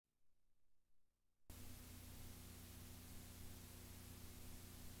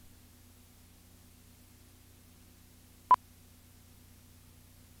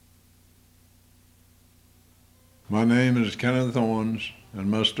My name is Kenneth Owens,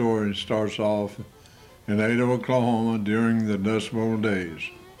 and my story starts off in Ada, Oklahoma during the Dust Bowl days.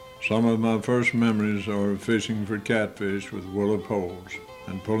 Some of my first memories are of fishing for catfish with willow poles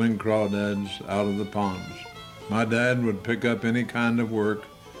and pulling crawdads out of the ponds. My dad would pick up any kind of work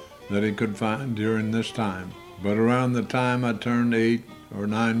that he could find during this time. But around the time I turned 8 or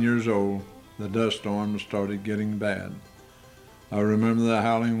 9 years old, the dust storms started getting bad. I remember the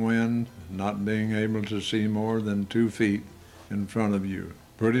howling wind, not being able to see more than 2 feet in front of you.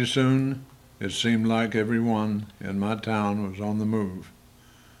 Pretty soon, it seemed like everyone in my town was on the move.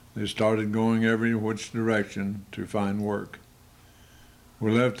 They started going every which direction to find work.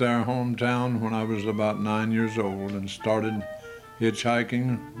 We left our hometown when I was about 9 years old and started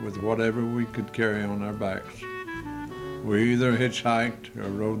hitchhiking with whatever we could carry on our backs. We either hitchhiked or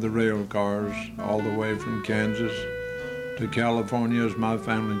rode the rail cars all the way from Kansas to California as my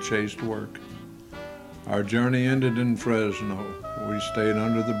family chased work. Our journey ended in Fresno. We stayed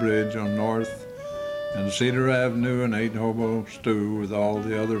under the bridge on North and Cedar Avenue and ate hobo stew with all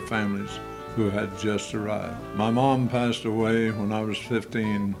the other families who had just arrived. My mom passed away when I was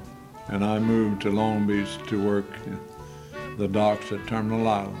 15, and I moved to Long Beach to work the docks at Terminal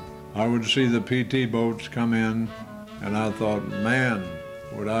Island. I would see the PT boats come in, and I thought, man,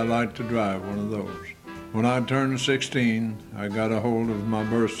 would I like to drive one of those. When I turned 16, I got a hold of my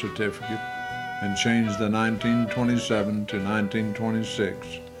birth certificate and changed the 1927 to 1926,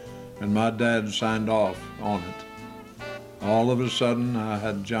 and my dad signed off on it. All of a sudden, I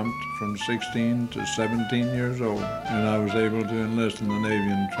had jumped from 16 to 17 years old, and I was able to enlist in the Navy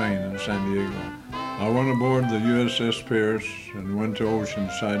and train in San Diego. I went aboard the USS Pierce and went to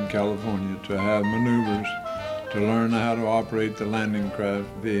Oceanside, California to have maneuvers to learn how to operate the landing craft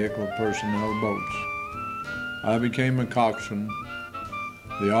vehicle personnel boats. I became a coxswain,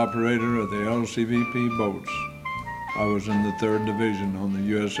 the operator of the LCVP boats. I was in the 3rd Division on the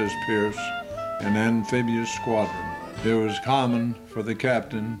USS Pierce, an amphibious squadron. It was common for the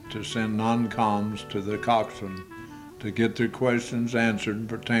captain to send non-coms to the coxswain to get their questions answered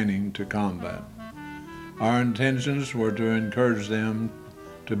pertaining to combat. Our intentions were to encourage them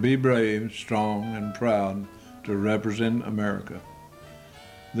to be brave, strong, and proud to represent America.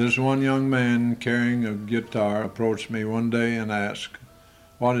 This one young man carrying a guitar approached me one day and asked,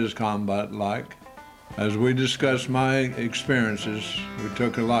 "What is combat like?" As we discussed my experiences, we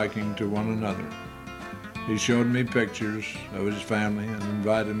took a liking to one another. He showed me pictures of his family and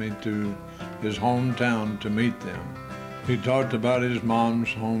invited me to his hometown to meet them. He talked about his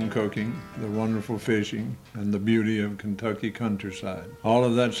mom's home cooking, the wonderful fishing, and the beauty of Kentucky countryside. All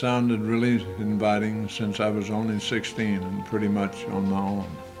of that sounded really inviting since I was only 16 and pretty much on my own.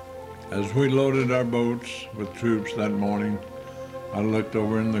 As we loaded our boats with troops that morning, I looked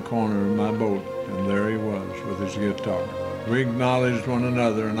over in the corner of my boat, and there he was with his guitar. We acknowledged one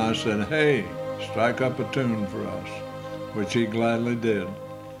another, and I said, "Hey, strike up a tune for us," which he gladly did.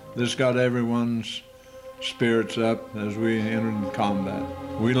 This got everyone's spirits up as we entered combat.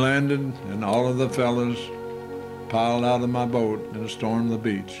 We landed, and all of the fellas piled out of my boat and stormed the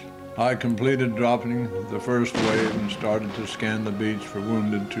beach. I completed dropping the first wave and started to scan the beach for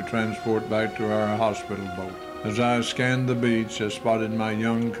wounded to transport back to our hospital boat. As I scanned the beach, I spotted my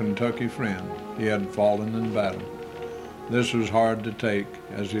young Kentucky friend. He had fallen in battle. This was hard to take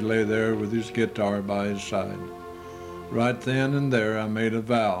as he lay there with his guitar by his side. Right then and there, I made a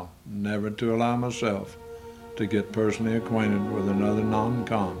vow never to allow myself to get personally acquainted with another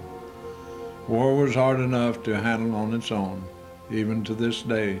non-com. War was hard enough to handle on its own. Even to this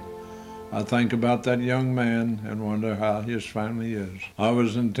day, I think about that young man and wonder how his family is. I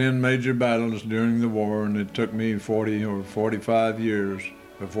was in 10 major battles during the war, and it took me 40 or 45 years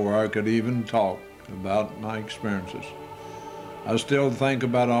before I could even talk about my experiences. I still think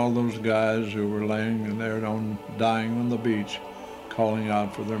about all those guys who were laying there dying on the beach, calling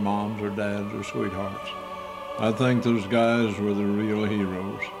out for their moms or dads or sweethearts. I think those guys were the real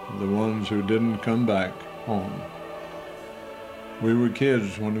heroes, the ones who didn't come back home. We were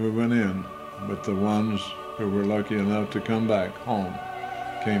kids when we went in, but the ones who were lucky enough to come back home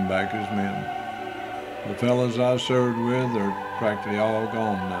came back as men. The fellas I served with are practically all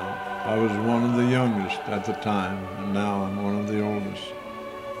gone now. I was one of the youngest at the time, and now I'm one of the oldest.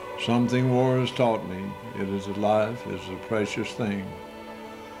 Something war has taught me. It is that life is a precious thing.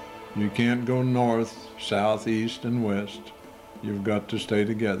 You can't go north, south, east, and west. You've got to stay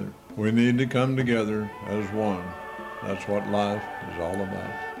together. We need to come together as one. That's what life is all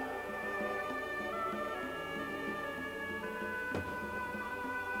about.